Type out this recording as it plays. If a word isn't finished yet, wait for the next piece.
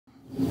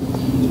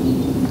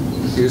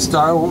You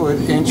start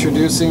with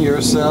introducing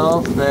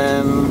yourself,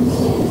 then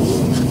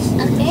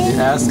you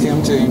ask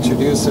him to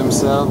introduce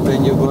himself,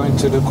 then you go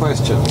into the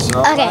questions.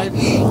 All right?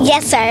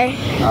 Yes, sir.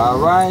 All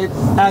right,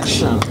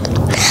 action.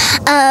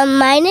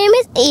 My name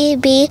is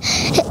E.B.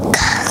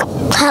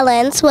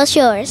 Collins. What's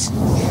yours?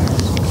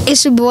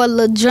 It's your boy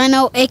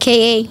Ladreno,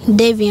 aka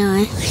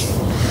Davion.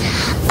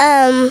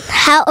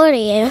 How old are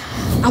you?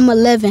 I'm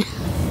 11.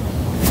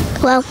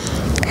 Well,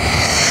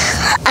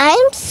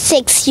 I'm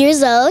 6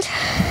 years old,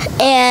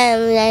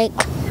 and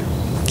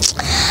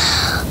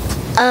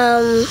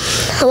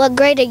what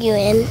grade are you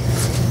in?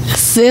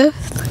 5th.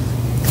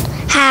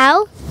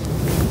 How?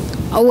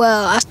 Oh,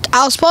 well,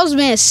 I was supposed to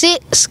be in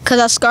 6th because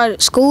I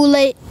started school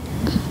late,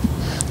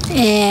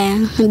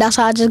 and that's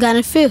how I just got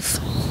in 5th.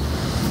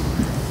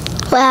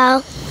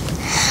 Well,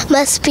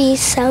 must be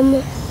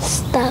some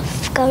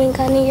stuff going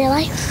on in your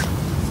life.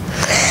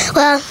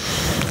 Well,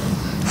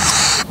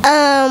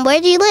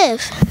 where do you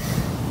live?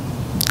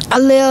 I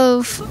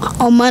live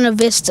on Monte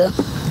Vista.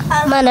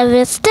 Monte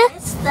Vista?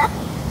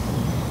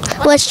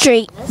 What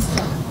street?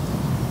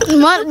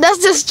 That's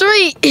the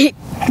street.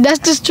 That's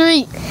the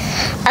street.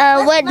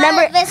 What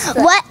number?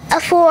 What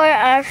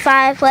 4 or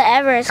 5,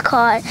 whatever it's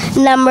called,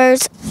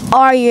 numbers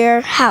are your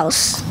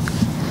house?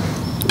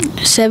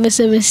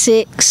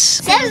 776.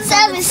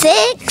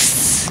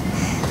 776.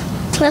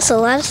 That's a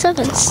lot of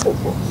sevens.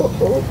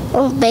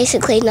 Well,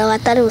 basically, no. I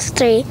thought it was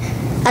 3.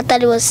 I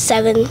thought it was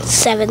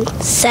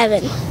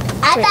 777.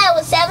 I thought it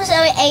was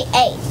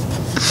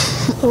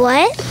 7788.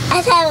 What?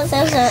 I thought it was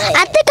 778.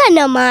 I think I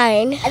know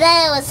mine. I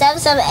thought it was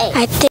 778.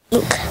 I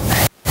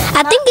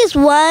think it's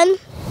 1.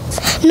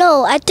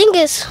 No, I think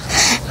it's.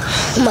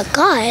 Oh my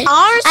God.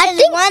 Ours I is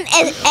think 1 and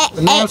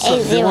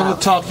 880. You want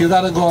to talk, you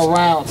got to go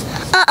around.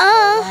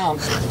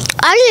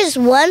 Ours is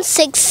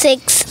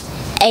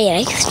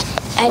 1668.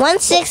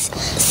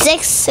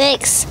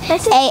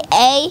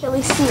 166688. Can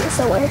we see it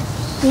somewhere?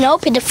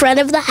 Nope, in the front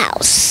of the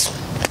house.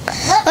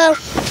 Well,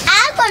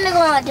 I'm going to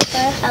go on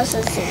different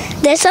houses.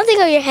 There's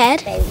something on your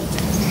head.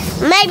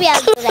 Maybe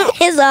I'll do that.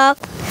 It's off.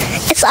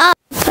 It's off.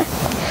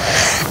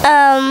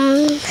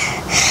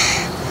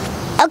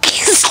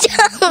 Okay,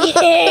 stop.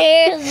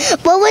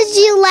 What would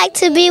you like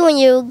to be when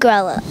you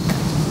grow up?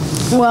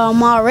 Well,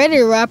 I'm already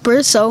a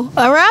rapper, so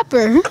a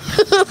rapper.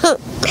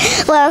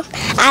 Well,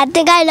 I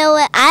think I know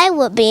what I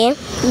would be.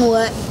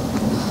 What?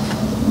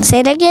 Say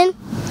it again.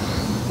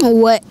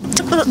 What?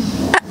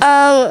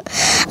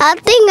 I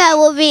think I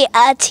will be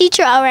a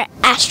teacher or an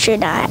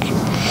astronaut. I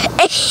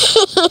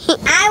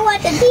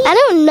want to be. I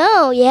don't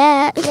know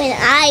yet. When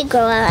I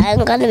grow up,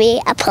 I'm gonna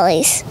be a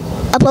police.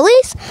 A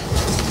police?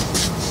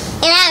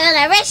 And I'm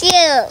gonna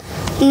rescue.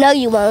 No,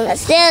 you won't. I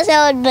still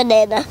selling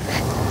banana.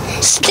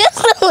 Still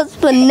selling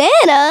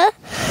banana?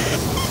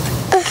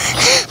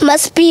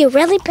 Must be a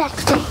really bad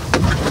thing.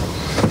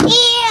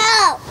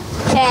 Ew!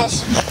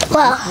 Trash.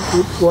 Well.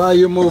 Why are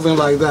you moving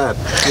like that?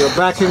 You're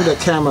backing the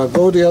camera.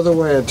 Go the other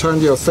way and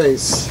turn your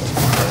face.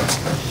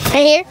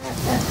 Right here?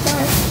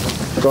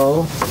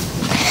 Go.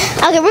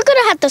 Okay, we're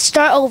gonna have to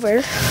start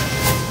over.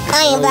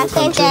 I am back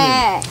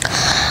there.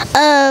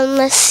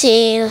 Let's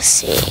see.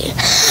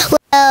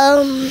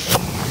 Well,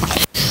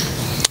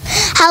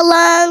 how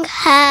long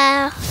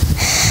have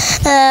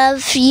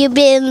you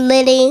been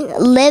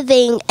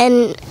living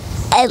in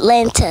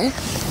Atlanta?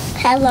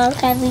 How long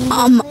have you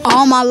been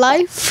all my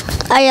life.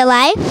 All your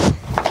life?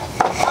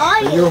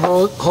 Can you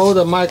hold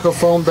the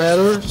microphone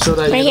better so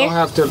that you don't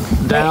have to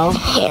down?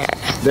 Here.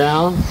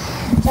 Down.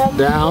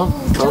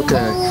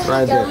 Okay,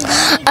 right there.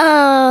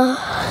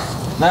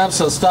 Ma'am,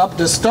 so stop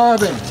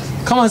disturbing.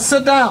 Come on,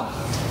 sit down.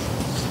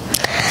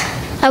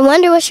 I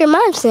wonder what's your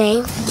mom's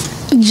name?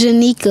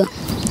 Janika.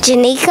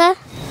 Janika?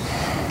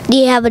 Do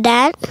you have a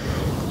dad?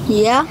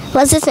 Yeah.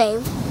 What's his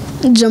name?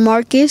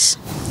 Jamarcus.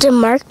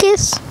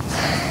 Jamarcus?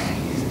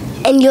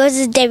 And yours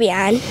is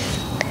Davion.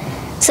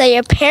 So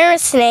your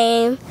parents'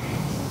 name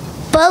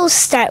both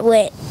start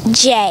with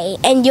J,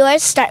 and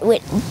yours start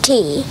with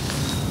T.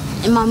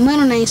 And my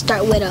middle name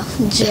start with a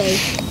J.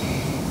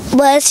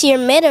 What's your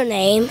middle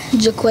name?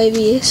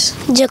 Jaquavius.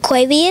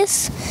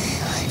 Jaquavius?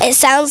 It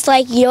sounds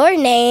like your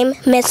name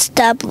mixed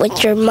up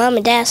with your mom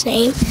and dad's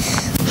name.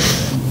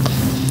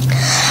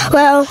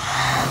 Well,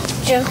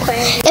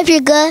 if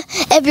you're good,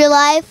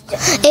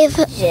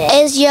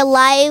 is your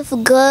life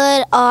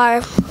good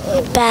or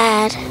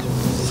bad?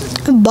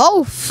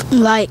 Both.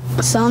 Like,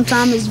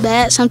 sometimes it's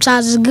bad,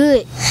 sometimes it's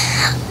good.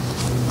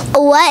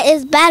 What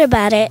is bad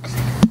about it?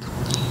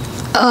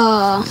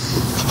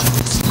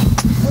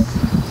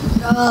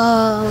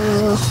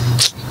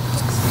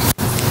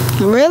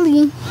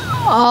 Really?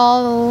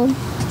 All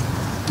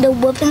the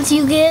whoopings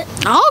you get?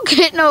 I don't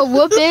get no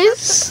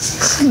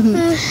whoopings.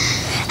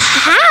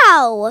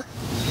 How?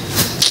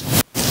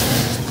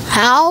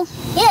 How?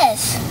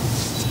 Yes.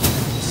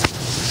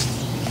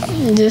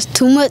 Just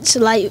too much,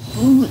 like,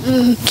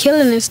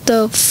 killing and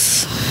stuff.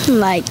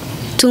 Like,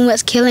 too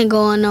much killing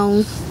going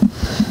on.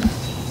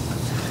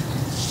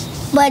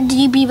 But do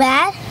you be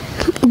bad?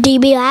 Do you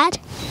be bad?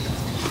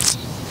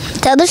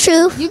 Tell the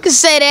truth. You can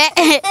say that.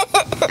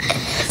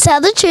 Tell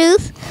the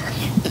truth.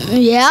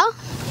 Yeah.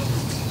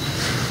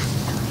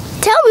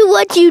 Tell me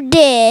what you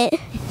did.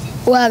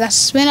 Well, I got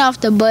spin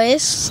off the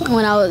bus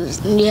when I was,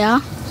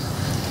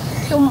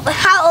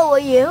 How old were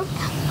you?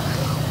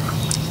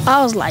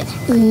 I was like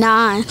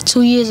 9,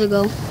 2 years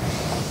ago.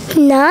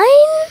 9?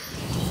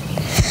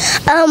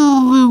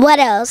 What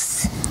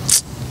else?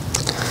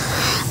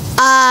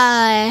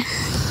 I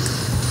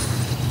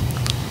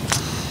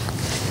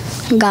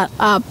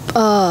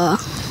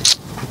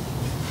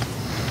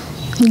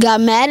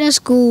got mad in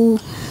school.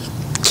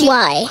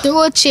 Why?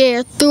 Threw a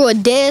chair, threw a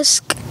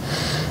desk.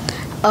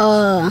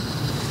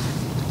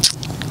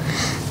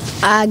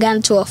 I got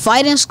into a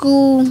fight in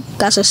school.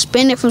 Got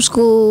suspended from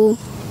school.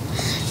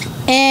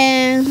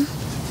 And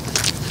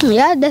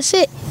yeah, that's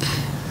it.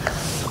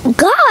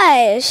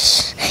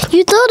 Gosh,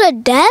 you threw the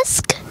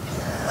desk?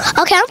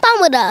 Okay, I'm fine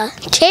with a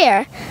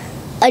chair.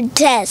 A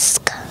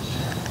desk.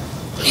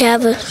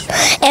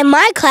 In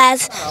my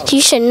class,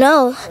 you should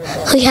know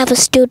we have a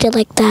student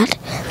like that,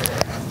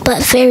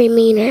 but very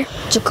meaner.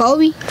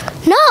 Jacoby?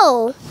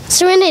 No,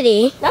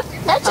 Serenity.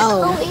 That's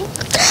Jacoby.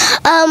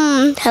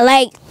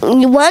 Like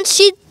once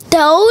she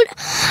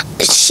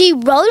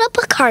rolled up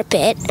a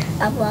carpet.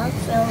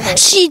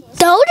 She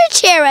threw a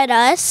chair at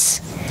us,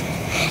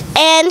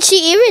 and she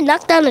even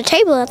knocked down the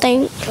table, I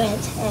think.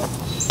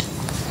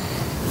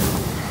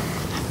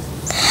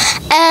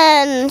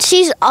 And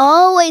she's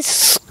always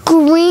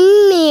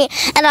screaming,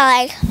 and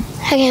I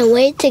can't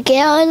wait to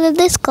get out of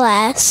this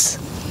class.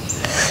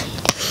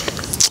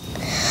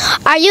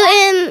 Are you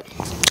in?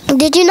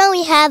 Did you know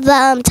we have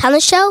the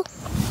talent show?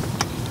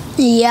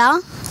 Yeah.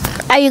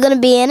 Are you gonna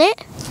be in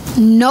it?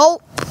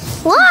 Nope.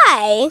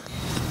 Why?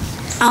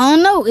 I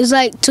don't know. It's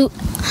like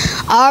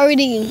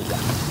everybody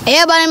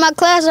in my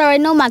class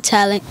already know my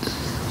talent.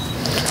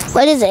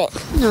 What is it?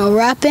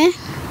 Rapping.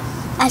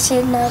 I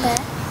should know that.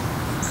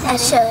 I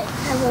should.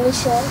 I really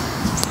should.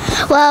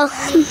 Well,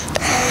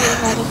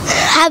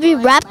 have you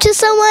rapped to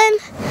someone?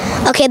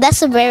 Okay,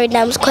 that's a very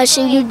dumb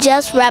question. You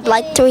just rapped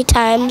like 3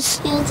 times.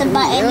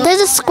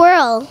 There's a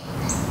squirrel.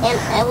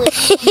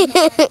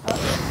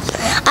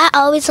 I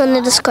always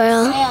wanted a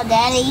squirrel.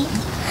 Daddy.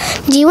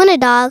 Do you want a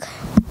dog?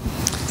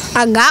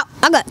 I got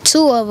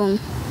 2 of them.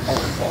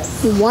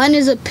 One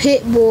is a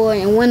pit bull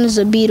and one is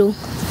a beetle.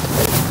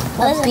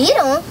 A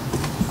beetle?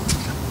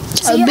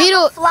 A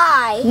beetle.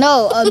 Fly.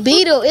 No, a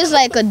beetle is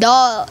like a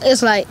dog.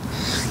 It's like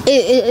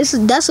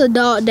that's a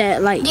dog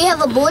that like. Do you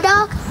have a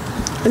bulldog?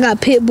 I got a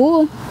pit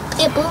bull.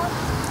 Pit bull?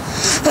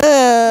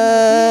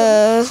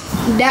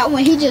 That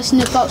one he just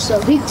sniff out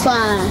stuff. He can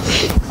find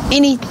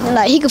he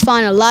can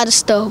find a lot of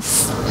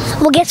stuff.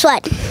 Well, guess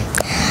what?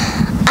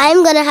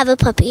 I'm gonna have a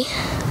puppy.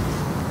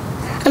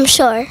 I'm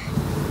sure.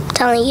 I'm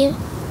telling you.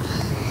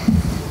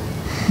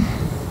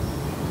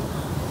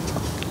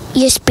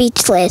 You're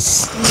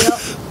speechless. Yep.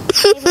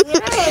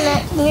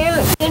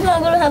 You're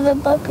not gonna have a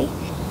puppy.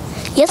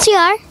 Yes, you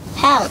are.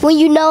 How? When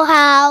you know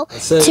how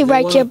to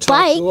ride your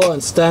bike. Go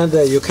and stand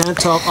there. You can't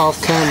talk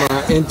off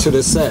camera into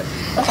the set.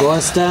 Go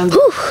and stand.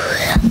 Do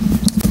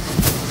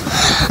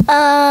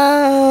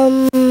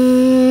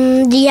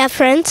you have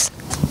friends?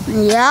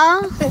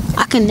 Yeah,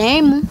 I can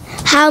name them.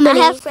 How many?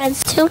 I have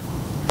friends too.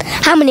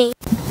 How many?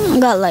 I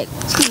got like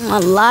a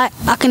lot.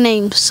 I can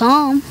name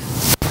some.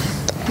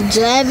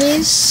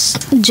 Javis,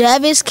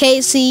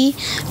 Casey,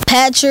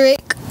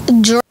 Patrick,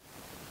 Patrick?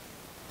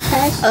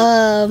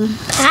 I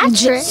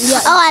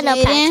know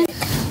Patrick.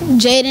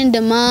 Jaden,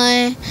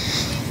 Damon,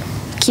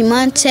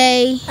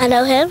 Kimante. I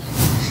know him.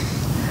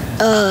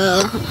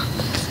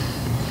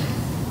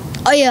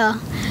 Oh yeah,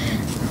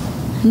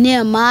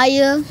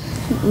 Nehemiah.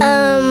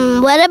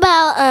 What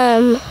about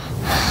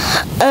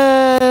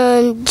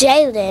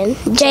Jaden?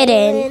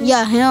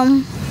 Yeah,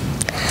 him.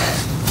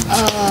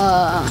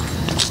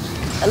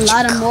 A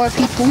lot of more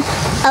people.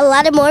 A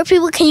lot of more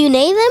people. Can you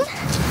name them?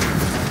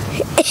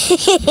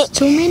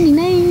 Too many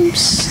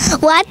names.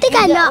 Well, I think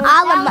I know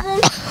all of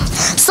them.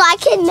 So I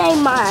can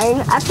name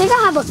mine. I think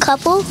I have a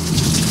couple.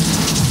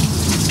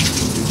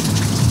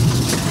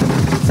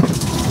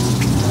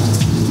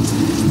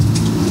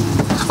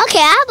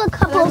 Okay, I have a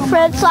couple of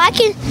friends, so I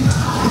can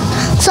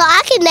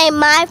name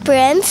my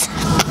friends.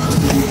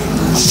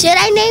 Should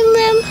I name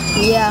them?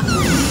 Yeah.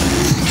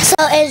 So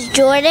it's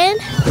Jordan.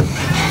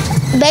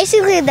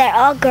 Basically, they're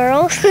all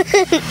girls.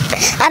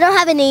 I don't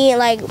have any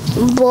like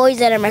boys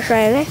that are my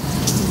friends.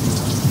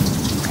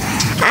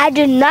 I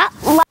do not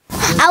like.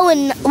 I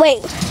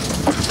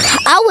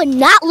would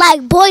not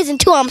like boys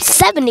until I'm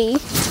 70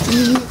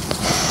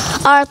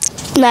 or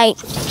like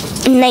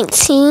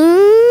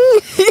 19.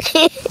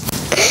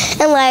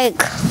 And like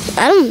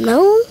I don't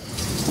know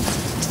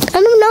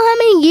how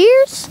many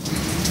years.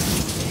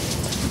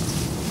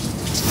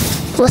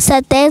 What's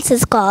that dance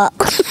is called?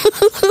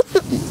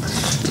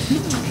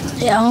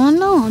 Yeah, I don't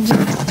know.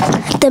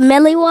 The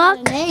Millie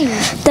Walk?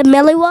 The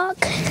Millie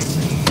Walk?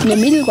 The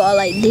Millie Walk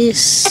like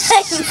this.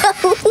 I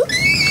know.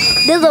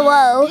 Do the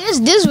whoa.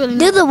 This really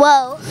Do the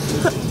whoa.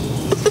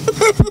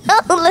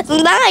 No, that's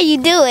not how you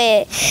do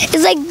it.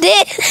 It's like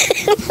this.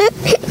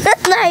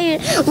 That's not how you.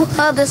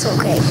 Oh, this one,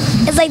 okay.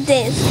 It's like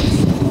this.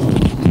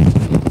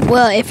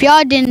 Well, if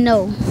y'all didn't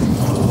know,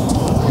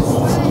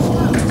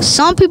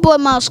 some people at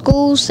my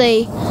school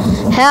say,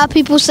 how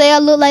people say I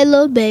look like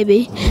Lil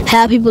Baby,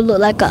 how people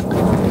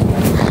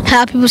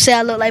say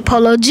I look like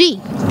Polo G.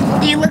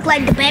 Do you look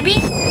like the baby?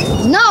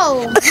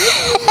 No.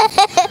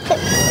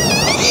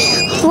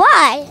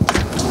 Why?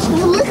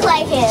 You look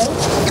like him.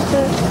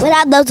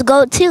 Without those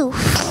gold teeth.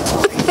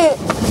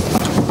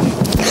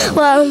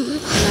 Well,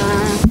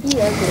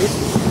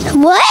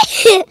 what?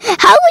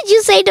 How would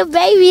you say the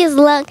baby is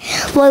like?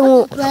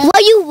 Well,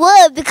 you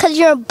would because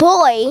you're a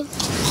boy.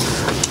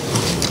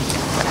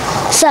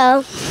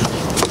 So.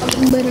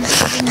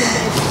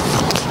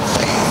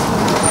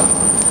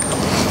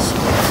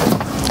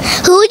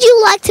 Who would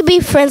you like to be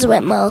friends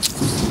with most?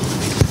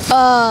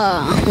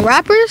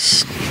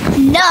 Rappers?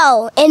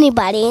 No,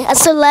 anybody. A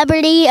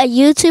celebrity, a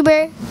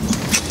YouTuber.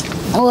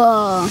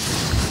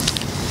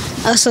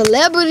 A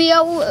celebrity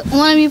I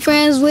want to be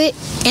friends with.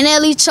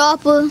 NLE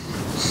Chopper.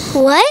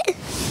 What?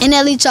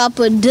 NLE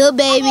Chopper, the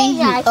baby.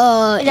 NBA, I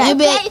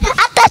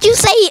thought you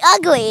say he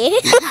ugly.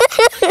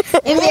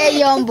 NBA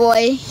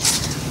Youngboy.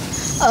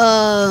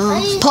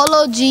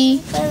 Polo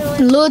G.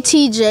 Lil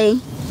TJ.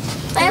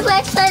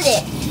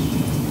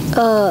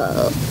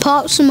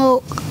 Pop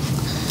Smoke.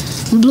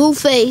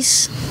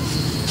 Blueface.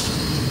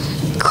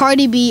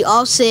 Cardi B,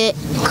 Offset.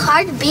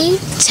 Cardi B.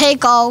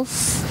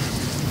 Takeoff.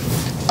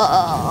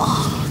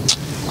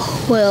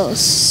 Who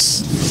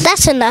else?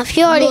 That's enough.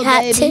 You already Lil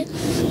had Baby. to.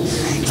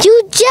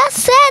 You just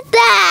said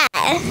that.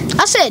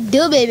 I said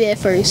Dill Baby at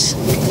first.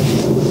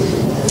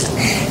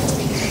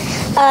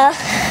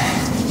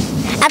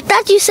 I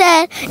thought you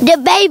said the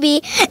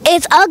baby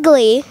is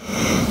ugly.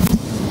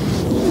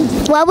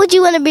 Why would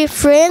you want to be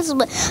friends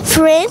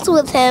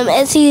with him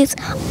as he's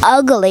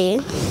ugly?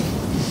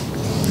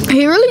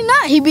 He really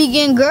not. He be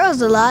getting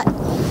girls a lot.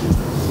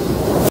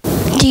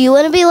 Do you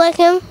want to be like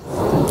him?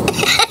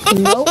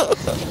 Nope.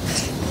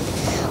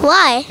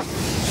 Why?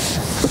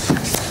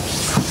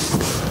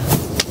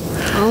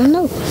 I don't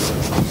know.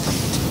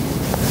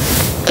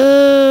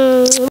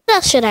 What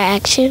else should I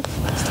ask you?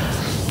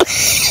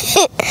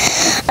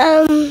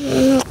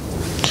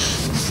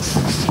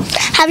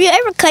 Have you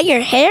ever cut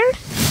your hair?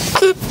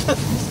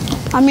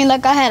 I mean,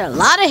 like I had a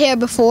lot of hair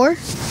before.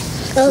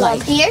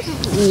 Like here?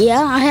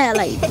 Yeah, I had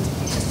like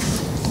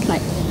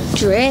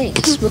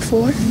dreads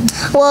before.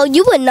 Well,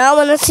 you would not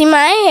want to see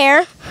my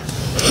hair.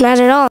 Not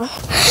at all.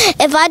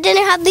 If I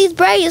didn't have these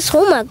braids,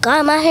 oh my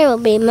God, my hair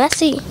would be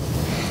messy.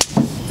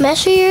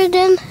 Messier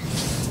than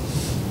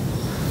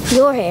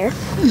your hair.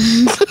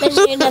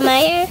 Messier than my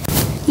hair.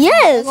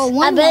 Yes,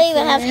 I barely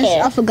even have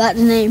hair. I forgot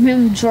to name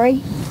him Dre.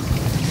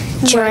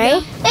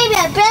 Dre? Baby,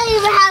 I barely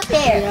even have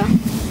hair. Yeah.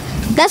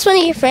 That's one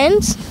of your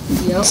friends?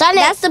 Yep. Sonic.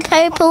 That's the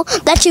people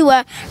that you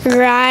were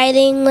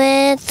riding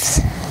with.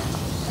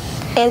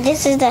 And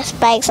this is the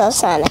spikes on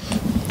Sonic.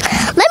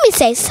 Let me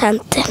say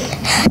something.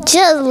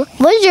 Jill,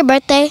 what is your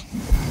birthday?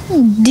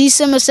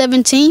 December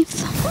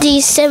 17th.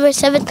 December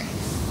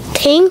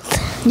 17th?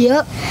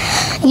 Yep.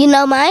 You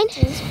know mine?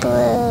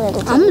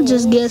 I'm gonna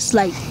just guess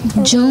like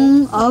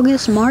June,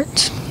 August,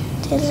 March.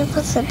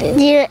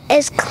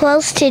 It's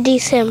close to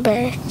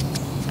December.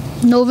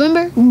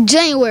 November?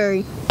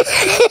 January.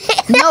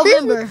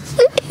 November.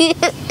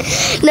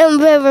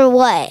 November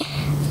what?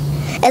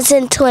 It's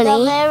in 20.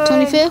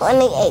 25th?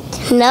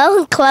 28th.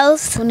 No,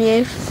 close.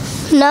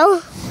 28th.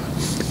 No.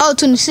 Oh,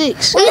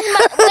 26th.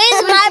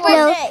 When's my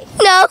birthday?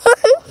 No.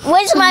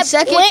 When's my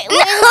 22nd?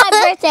 When's my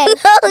birthday?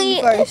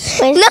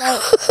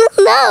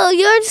 No,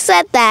 you already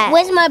said that.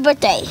 When's my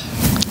birthday?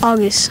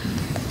 August.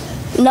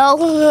 No,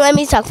 let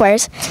me talk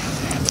first.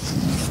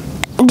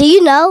 Do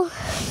you know?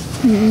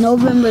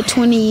 November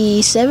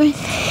 27th.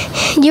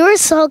 You were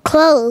so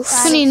close.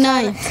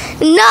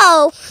 29th.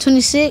 No,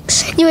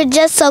 26th. you were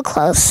just so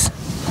close.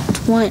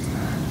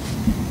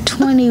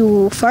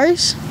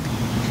 21st.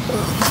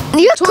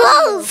 You're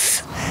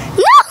close.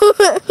 No.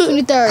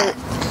 23rd.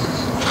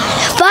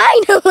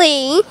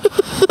 Finally.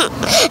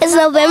 It's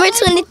November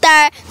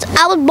 23rd.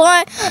 I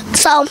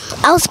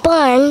was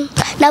born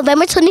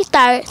November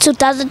 23rd,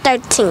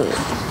 2013.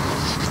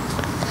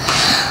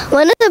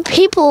 One of the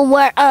people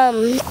were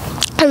in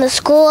the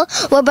school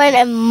were born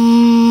in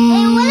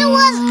when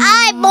was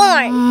I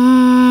born?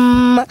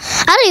 I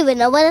don't even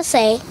know what to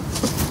say.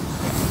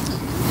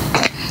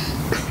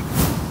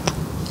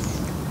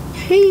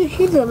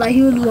 He looked like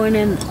he was born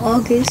in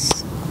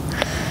August.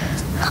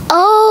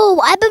 Oh,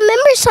 I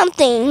remember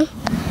something.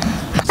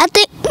 I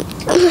think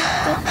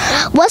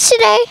what's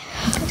today?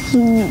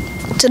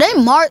 Today,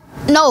 March.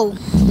 No,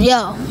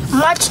 yeah.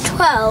 March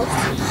 12th.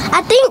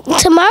 I think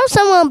tomorrow's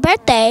someone's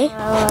birthday.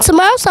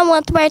 Tomorrow's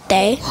someone's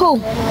birthday.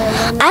 Who?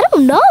 I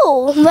don't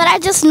know, but I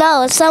just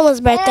know it's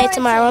someone's birthday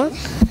tomorrow.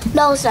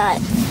 No, it's not.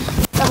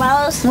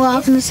 Tomorrow's. What I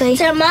was gonna say?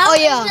 Tomorrow Oh,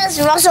 yeah. is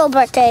Russell's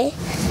birthday.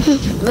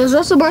 Is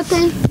Russell's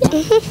birthday?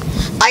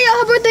 Oh yeah,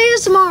 her birthday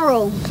is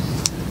tomorrow.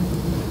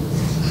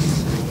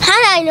 How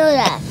did I know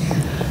that?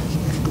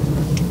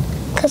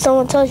 Because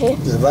someone told you.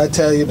 If I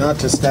tell you not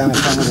to stand in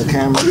front of the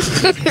camera.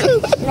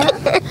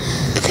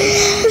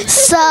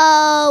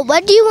 So,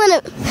 what do you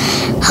want to...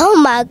 Oh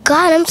my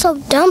God, I'm so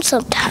dumb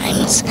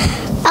sometimes.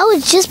 I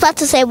was just about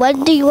to say,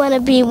 what do you want to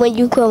be when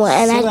you grow up?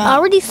 And I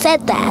already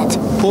said that.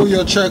 Pull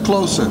your chair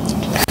closer.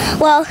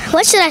 Well,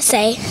 what should I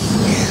say?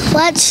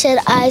 What should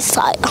I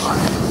say?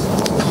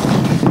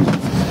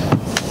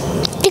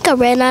 I think I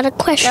ran out of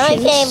questions. Have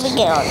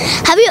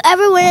you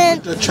ever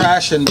went... The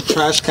trash in the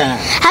trash can.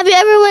 Have you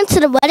ever went to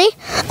the wedding?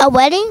 A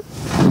wedding?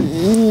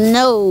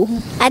 No.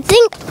 I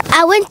think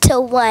I went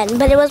to one,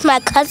 but it was my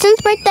cousin's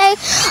birthday.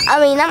 I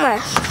mean, not my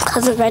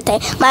cousin's birthday.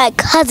 My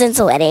cousin's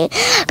wedding.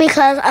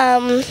 Because,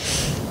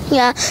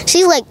 yeah,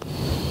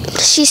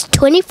 she's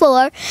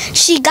 24.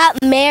 She got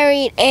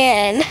married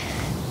in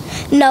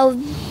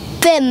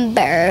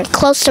November,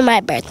 close to my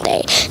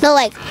birthday. No,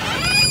 like,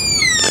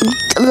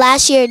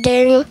 last year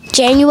during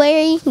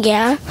January,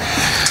 yeah.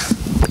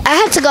 I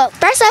had to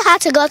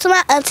go to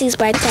my auntie's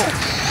birthday.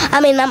 I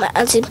mean, not my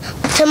auntie,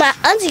 to my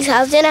auntie's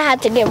house. Then I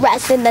had to get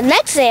rest. And the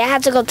next day I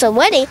had to go to a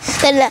wedding.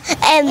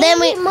 And then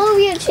we move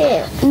your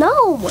chair.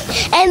 No.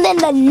 And then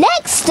the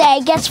next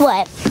day, guess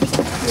what?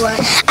 What?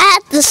 I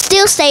had to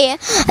still stay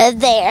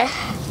there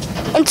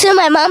until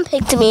my mom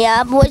picked me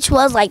up, which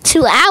was like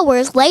 2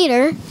 hours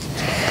later,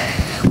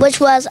 which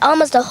was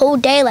almost a whole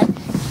day. Like,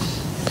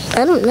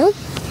 I don't know.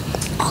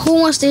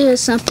 Who wants to hear a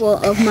sample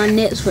of my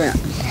next rap?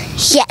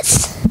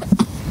 Yes.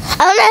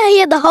 I want to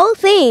hear the whole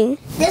thing.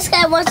 This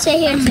guy wants to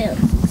hear too.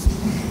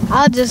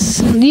 I'll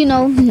just, do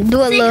a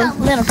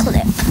little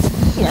clip.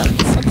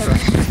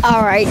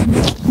 All right.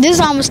 This is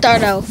how I'm going to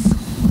start off.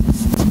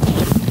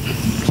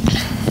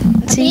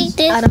 See,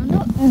 I don't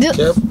know. Yep.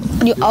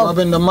 You're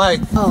rubbing the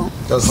mic. Oh.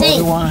 Just hold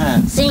it one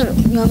hand. Sing.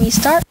 You want me to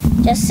start?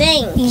 Just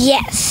sing.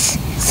 Yes.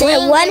 Sing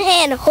with one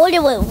hand. Hold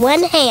it with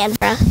one hand,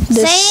 bro. Sing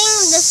the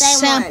same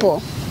sample.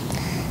 one.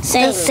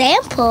 Sing. The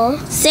sample?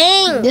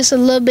 Sing. Just a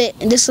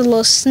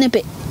little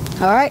snippet.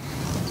 All right?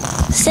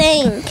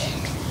 Sing.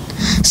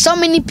 So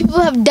many people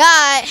have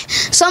died.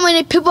 So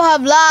many people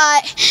have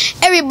lied.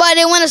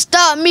 Everybody want to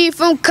stop me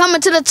from coming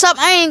to the top.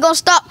 I ain't going to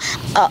stop.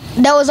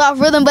 That was off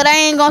rhythm, but I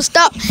ain't going to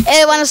stop.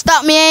 They want to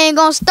stop me. I ain't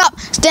going to stop.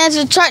 Stand to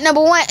the chart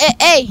number 1.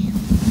 Hey.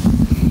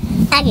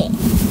 Okay.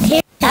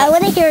 I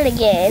want to hear it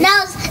again.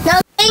 No,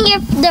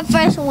 sing the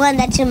first one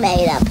that you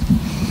made up.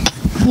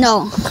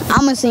 No,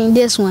 I'm going to sing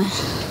this one.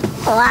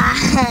 Why?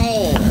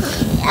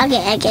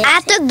 Okay.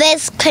 After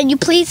this, can you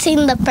please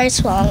sing the first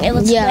song? It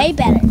was way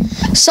better.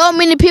 So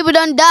many people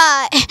done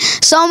died.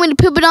 So many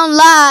people done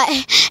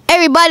lied.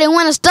 Everybody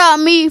want to stop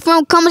me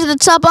from coming to the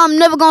top. I'm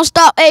never going to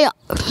stop. Hey.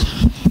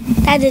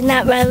 That did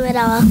not rhyme at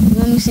all. You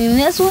want me to sing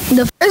this one?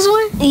 The first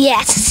one?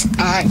 Yes.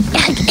 All right.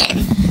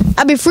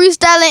 I be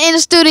freestyling in the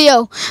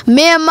studio.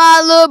 Me and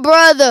my little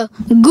brother.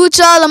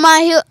 Gucci all on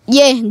my hip.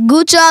 Yeah,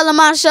 Gucci all on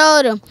my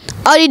shoulder.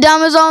 All these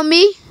diamonds on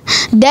me.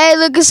 They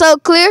looking so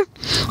clear.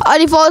 All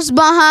these folks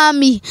behind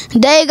me.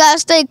 They gotta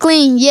stay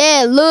clean.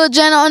 Yeah, Lil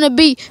Jenna on the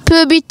beat.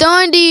 People be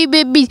throwing these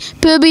big beats.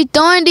 People be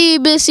throwing these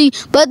big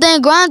seats. But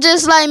then grind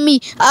just like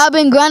me. I've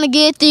been grinding to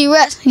get these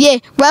racks. Yeah,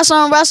 racks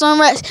on racks on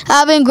racks.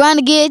 I've been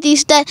grinding to get these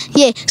stacks.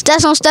 Yeah,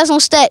 stacks on stacks on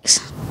stacks.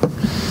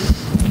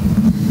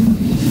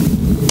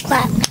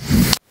 Clap.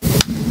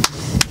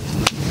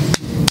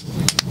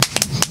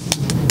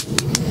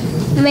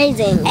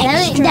 Amazing.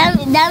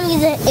 That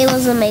means it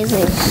was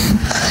amazing.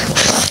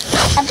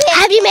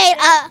 Have you made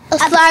a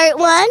third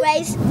one?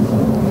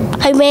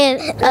 I made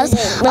what's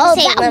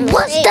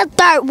the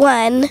third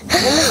one?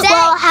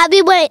 Well, have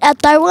you made a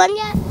third one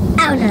yet?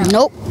 I don't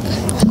know. Nope.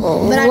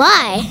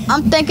 Why?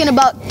 I'm thinking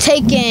about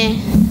taking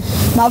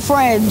my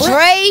friend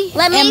Dre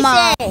and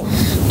my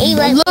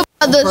little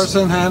brothers.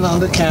 Person hand on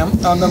the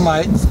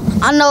mic.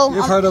 I know.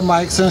 Give her the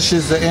mic since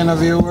she's the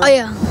interviewer. Oh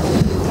yeah.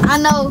 I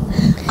know.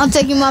 I'm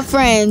taking my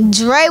friend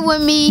Dre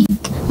with me.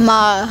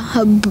 My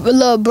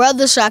little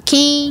brother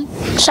Shaquem.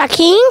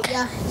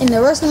 Yeah. And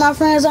the rest of my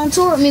friends on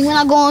tour with me when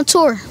I go on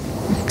tour.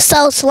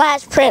 So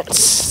 /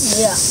 Prince.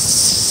 Yeah.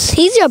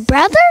 He's your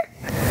brother?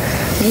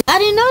 I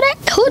didn't know that.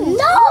 Who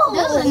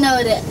doesn't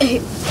know that?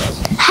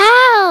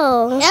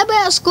 How?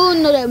 Everybody at school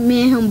know that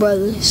me and him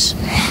brothers.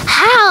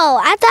 How?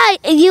 I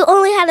thought you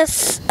only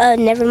had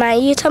never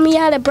mind. You told me you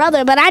had a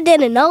brother, but I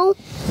didn't know.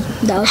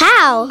 No.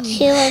 How?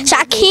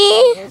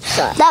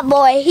 Shaquem? That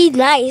boy, he's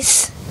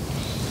nice.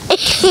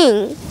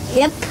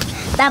 Yep.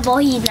 That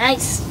boy, he's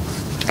nice.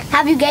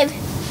 Have you gave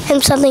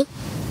him something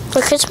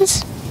for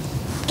Christmas?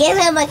 Give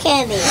him a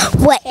candy.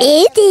 What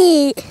is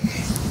it?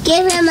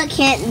 Give him the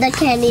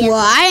candy. Well,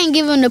 I ain't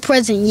give him the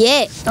present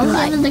yet. Don't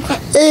give him the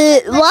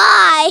candy.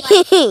 Why?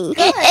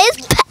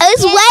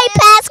 It's way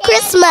past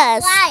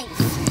Christmas. Why?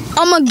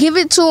 I'm going to give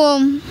it to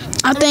him,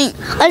 I think.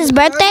 On his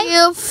birthday?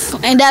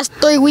 30th, and that's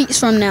 3 weeks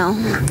from now.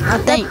 I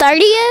think. The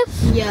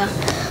 30th? Yeah.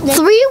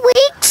 3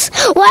 weeks?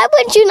 Why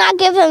would you not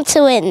give him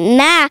to it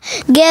now?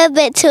 Give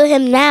it to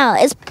him now.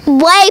 It's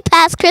way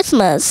past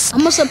Christmas. I'm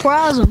going to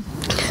surprise him.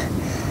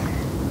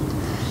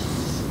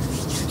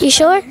 You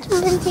sure?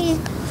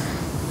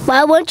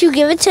 Why won't you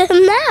give it to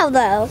him now,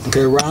 though?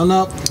 Okay, round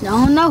up. I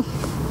don't know.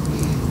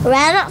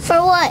 Round up for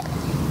what?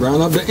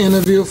 Round up the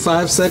interview,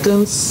 5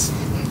 seconds.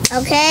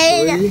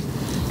 Okay. 3,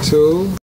 2.